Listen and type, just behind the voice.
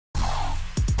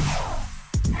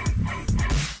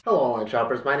Hello online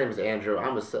shoppers, my name is Andrew,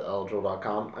 I'm with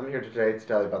Selldrill.com. I'm here today to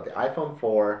tell you about the iPhone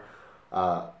 4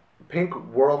 uh, pink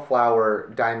Whirl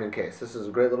flower diamond case. This is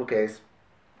a great little case.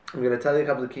 I'm going to tell you a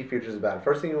couple of key features about it.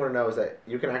 First thing you want to know is that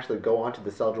you can actually go onto the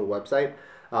Selldrill website.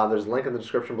 There's a link in the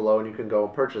description below and you can go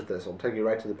and purchase this. It'll take you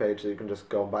right to the page so you can just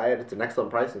go and buy it. It's an excellent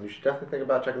price and you should definitely think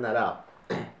about checking that out.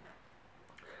 A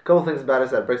couple things about it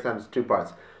is that it breaks down into two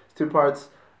parts. It's two parts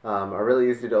are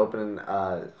really easy to open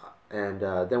and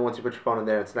then once you put your phone in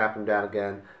there and snap them down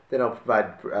again, then it'll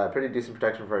provide pretty decent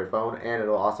protection for your phone, and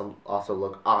it'll also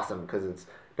look awesome because it's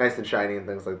nice and shiny and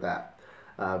things like that.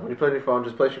 When you put in your phone,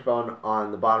 just place your phone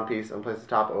on the bottom piece and place the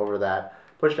top over that.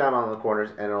 Push down on the corners,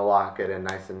 and it'll lock it in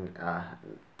nice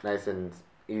and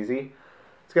easy.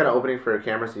 It's got an opening for a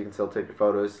camera so you can still take your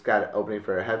photos. It's got an opening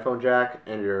for a headphone jack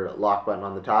and your lock button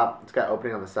on the top. It's got an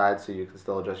opening on the side so you can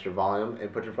still adjust your volume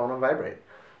and put your phone on vibrate.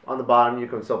 On the bottom, you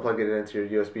can still plug it into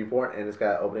your USB port, and it's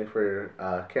got an opening for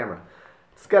your camera.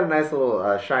 It's got a nice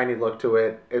little shiny look to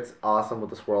it. It's awesome with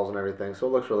the swirls and everything, so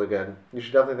it looks really good. You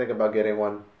should definitely think about getting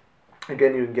one.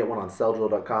 Again, you can get one on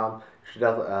Selldrill.com.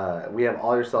 We have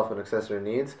all your cell phone accessory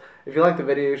needs. If you like the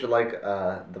video, you should like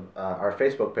our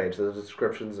Facebook page. So the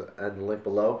description's and the link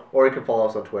below, or you can follow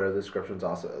us on Twitter.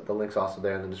 The link's also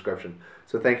there in the description.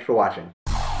 So thank you for watching.